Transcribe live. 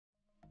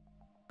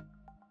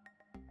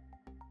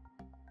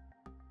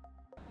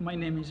My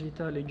name is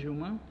Vitaly.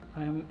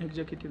 I am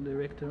Executive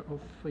Director of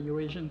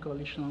Eurasian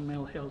Coalition on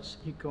Male Health,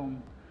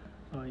 ECOM.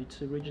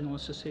 It's a regional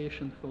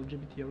association for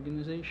LGBT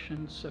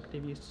organizations,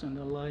 activists and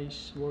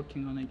allies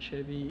working on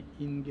HIV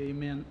in gay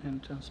men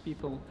and trans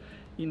people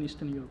in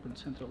Eastern Europe and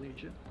Central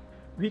Asia.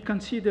 We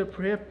consider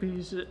PrEP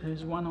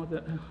as one of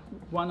the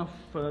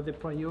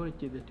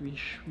priority that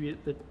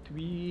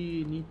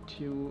we need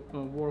to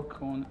work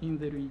on in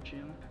the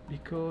region,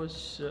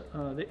 because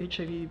the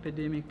HIV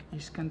epidemic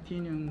is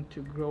continuing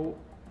to grow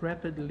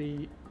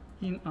rapidly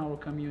in our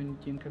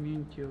community, in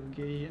community of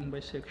gay and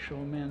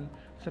bisexual men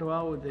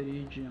throughout the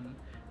region.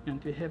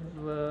 And we have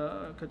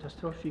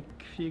catastrophic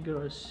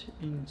figures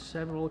in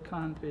several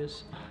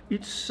countries.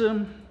 It's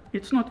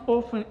not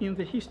often in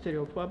the history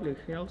of public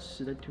health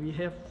that we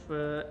have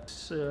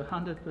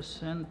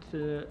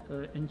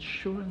 100%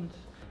 insurance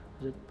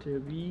that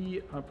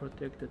we are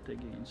protected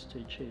against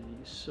HIV.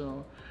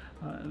 So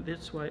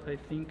that's why I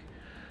think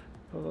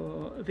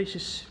this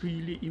is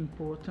really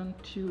important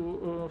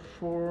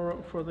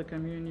for the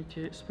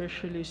community,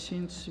 especially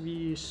since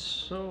we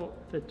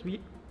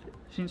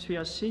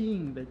are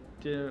seeing that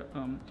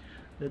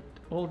that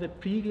all the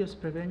previous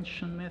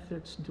prevention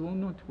methods do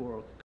not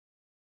work.